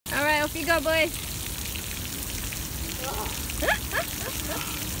Off you go, boys.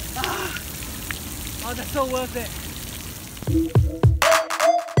 Oh, that's so worth it.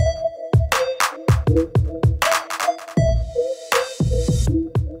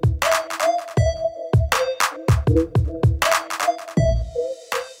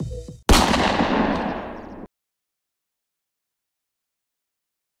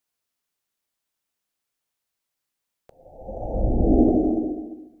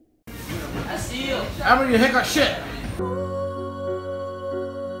 I see you. Amber, your hair got shit.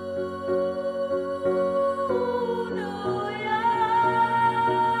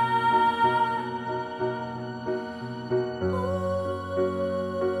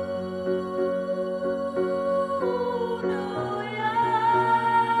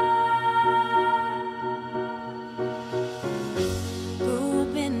 Grew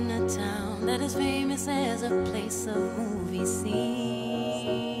up in a town that is famous as a place of movie scenes.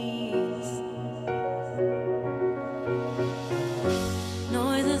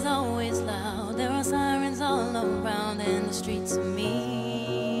 Noise is always loud, there are sirens all around, and the streets are mean.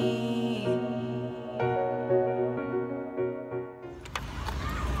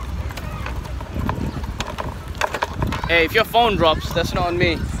 Hey, if your phone drops, that's not on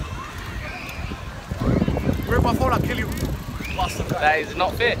me. Grab my phone, I'll kill you. That is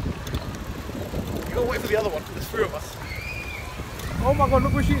not fit. You gotta wait for the other one. There's 3 of us. Oh my god,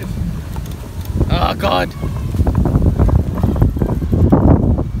 look where she is. Oh God.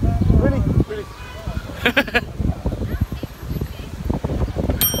 Really? Really?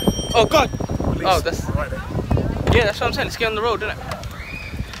 Oh God. Police. Oh, that's right there. yeah. That's what I'm saying. Let's get on the road, isn't it?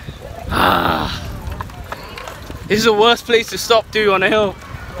 Ah. This is the worst place to stop too, on a hill.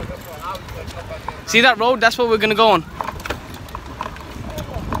 See that road? That's what we're gonna go on.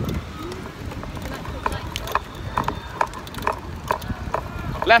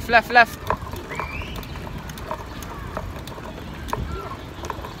 Left, left, left.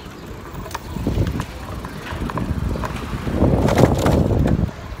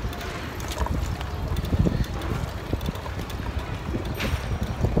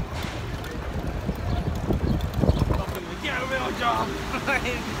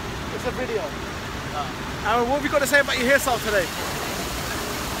 It's a video. Aaron, what have you got to say about your hairstyle today?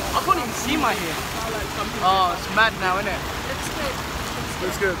 I can't even see my hair. Oh, it's mad now, isn't it?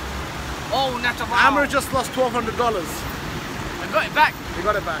 Looks good. Oh, natural. Amber just lost $1,200. I got it back. You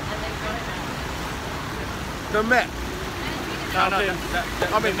got it back. The Met. No, no,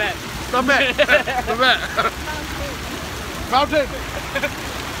 I mean, Met. The Met. The Met. Fountain.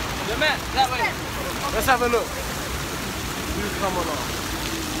 The Met, that way. Let's have a look. Who's coming on?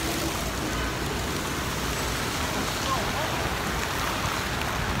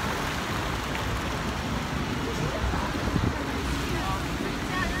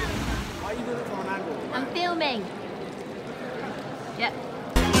 Why are you doing it from an angle? I'm filming. Yep.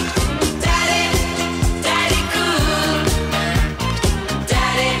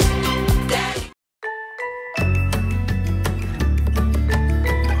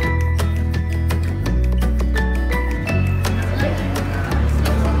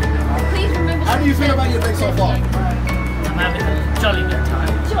 How do you feel about your day so far? I'm having a jolly good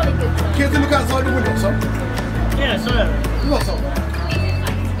time. Jolly good time. Kids, look outside the window, son. Yeah, so Look outside.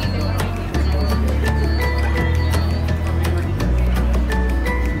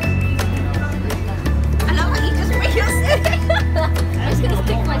 I love how you just bring us in. I'm just gonna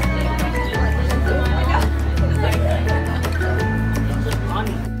stick my stick.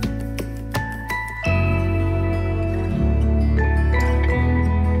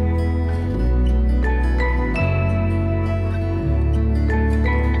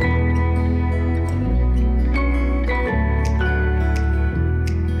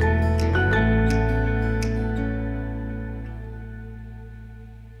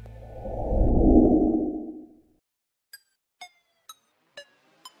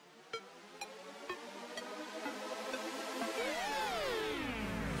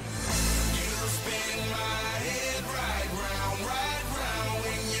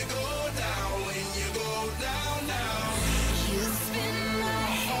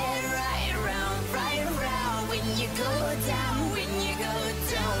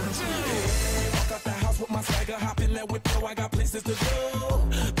 Hop in that whip, I got places to go.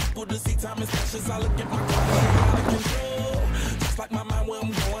 People to see, time is precious. I look at my car, out of control. Just like my mind, where I'm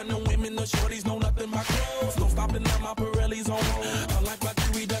going. The women, the shorties know nothing but clothes. No stopping at my Pirelli's on. Unlike my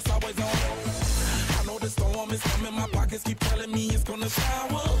jewelry, that's always on. I know the storm is coming. My pockets keep telling me it's gonna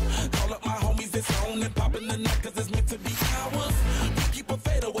shower. Call up my homies, it's on and popping the night, cause it's meant to be ours. We keep a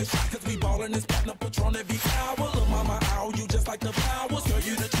fadeaway shot, cause we ballin' this platinum Patron every hour. Look, mama, ow, you just like the flowers. Girl,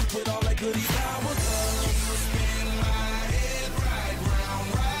 you the truth with all that. goody power. You spin my head right round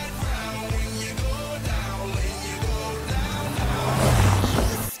when you go down, when you go down, down.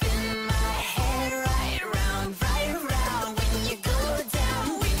 You spin my head right round when you go down,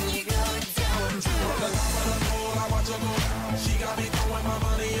 when you go down. From the top of the pole, I watch her go. She got me throwing my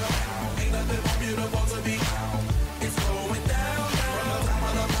money up. Ain't nothing more beautiful to me. It's going down. From the top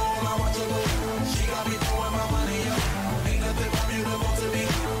of the pole, I watch her go. She got me throwing my money up. Ain't nothing more beautiful to me.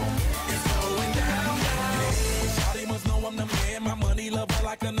 It's going down. Hey, shawty must know I'm the man. My money lover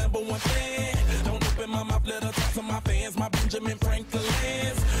like a #1 fan. Don't open my mouth, let her talk to my fans. My Benjamin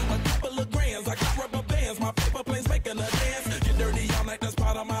Franklin's. A couple of grands, I got rubber bands. My paper planes making a dance. Get dirty all night, that's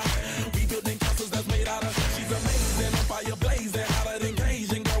part of my. We building castles that's made out of. She's amazing, on fire blazing, hotter than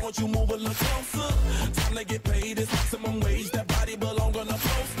Cajun. Girl, won't you move a little closer? Time to get paid, it's maximum wage. That body belong on a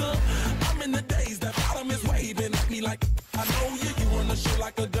poster. I'm in the days, that bottom is waving at me like I know you. You run the show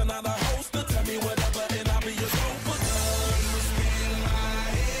like a gun out of holster. Tell me whatever and I'll be your gopher. You spin my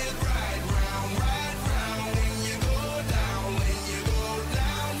head right round when you go down, when you go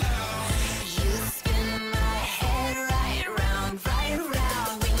down, down. You spin my head right round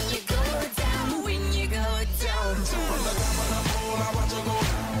when you go down, when you go down. From the top of the pole, I watch her go.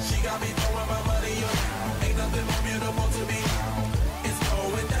 She got me throwing my money up. Ain't nothing more beautiful to me. It's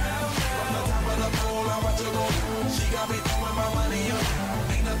going down. From the top of the pole, I watch her go. She got me throwing my money up.